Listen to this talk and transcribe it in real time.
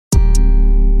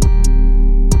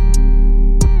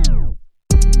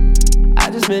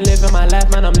been living my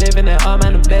life, man, I'm living it all,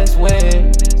 man, the best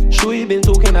way. Sure, you been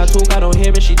talking, I talk, I don't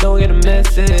hear it, she don't get a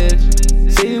message.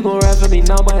 Say you gon' ride for me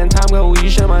now, but in time, girl, will you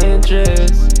share my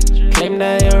interest? Claim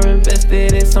that you're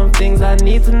invested in some things I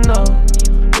need to know.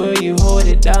 Will you hold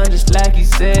it down just like you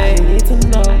say? I need to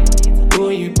know.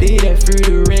 Will you be there through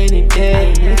the rainy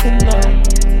day? I need to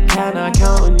know. Can I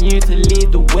count on you to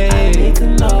lead the way? I need to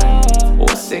know.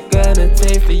 What's it gonna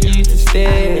take for you to stay?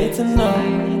 I need to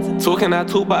know. Talking I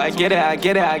talk, but I get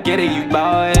it, you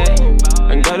bout it.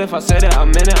 And girl, if I said it, I'm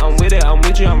in it, I'm with it, I'm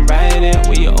with you, I'm riding it.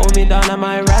 Will you hold me down, I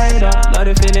might ride up. Love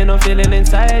the feeling I'm feeling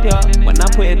inside, ya. When I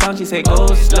put it down, she say go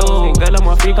slow. Girl, I'm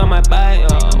a freak, I might bite,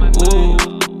 ya. Ooh,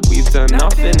 we've turned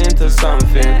nothing into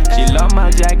something. She love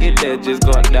my jacket, that just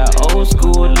got that old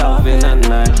school loving. And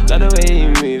I love the way you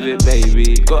move it,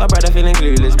 baby. Got a brother feeling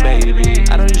clueless, baby.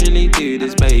 I don't usually do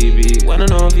this, baby. Wanna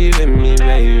know if you with me,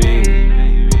 baby.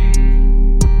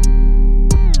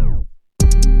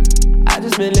 I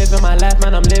just been living my life,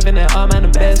 man, I'm living it all, man, the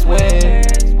best way.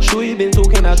 Sure, you been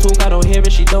talking, I talk, I don't hear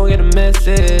it, she don't get a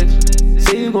message.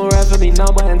 Say you gon' ride for me now,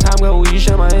 but in time, girl, will you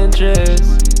share my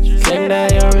interest? Claim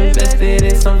that you're invested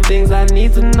in some things I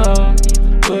need to know.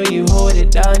 Will you hold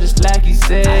it down just like you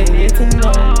say? I need to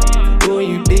know. Will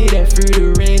you be there through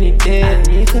the rainy day? I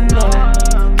need to know.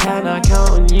 Can I count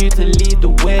on you to lead the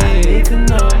way? I need to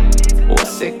know.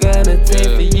 What's it gonna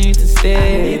take for you to stay?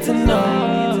 I need to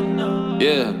know.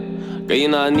 Yeah. Girl, you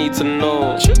know I need to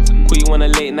know. Call you on a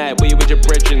late night, but you with your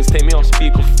brethren. Take me off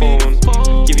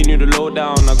speakerphone. Giving you the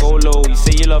lowdown, I go low. You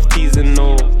say you love teasing,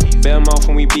 no. Bare mouth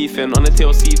when we beefing. On the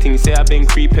tail seating, say I've been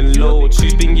creeping low.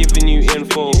 Who's been giving you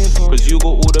info? Cause you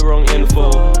got all the wrong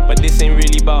info. But this ain't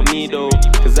really about me though.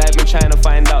 Cause I've been trying to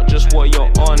find out just what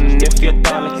you're on. If you're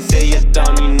down, like you say you're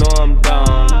down, you know I'm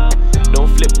down. Don't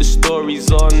flip the stories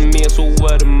on me, it's all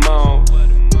word of mouth.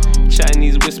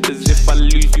 Chinese whispers, if I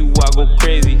lose you, I go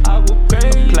crazy.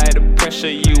 Apply the pressure,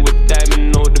 you a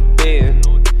diamond, no debating.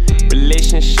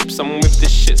 Relationships, I'm with the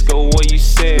shits, girl, what you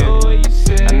saying?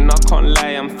 And I can't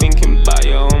lie, I'm thinking about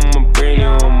you on my brain,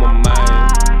 you're on my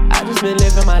mind. I just been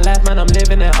living my life, man, I'm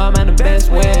living it all, man, the best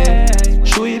way.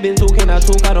 Sure, you been talking, I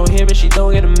talk, I don't hear it, she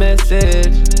don't get a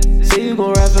message. Say you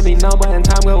gon' ride for me now, but in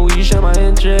time, girl, will you share my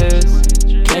interest?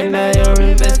 Claim that you're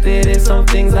invested in some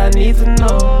things I need to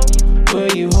know.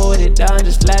 Will you hold it down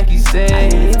just like you say? I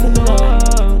need to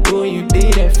know. Will you be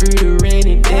there through the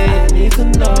rainy day? I need to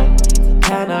know.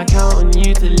 Can I count on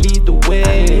you to lead the way?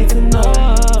 I need to know.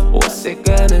 What's it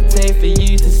gonna take for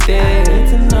you to stay? I need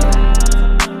to know.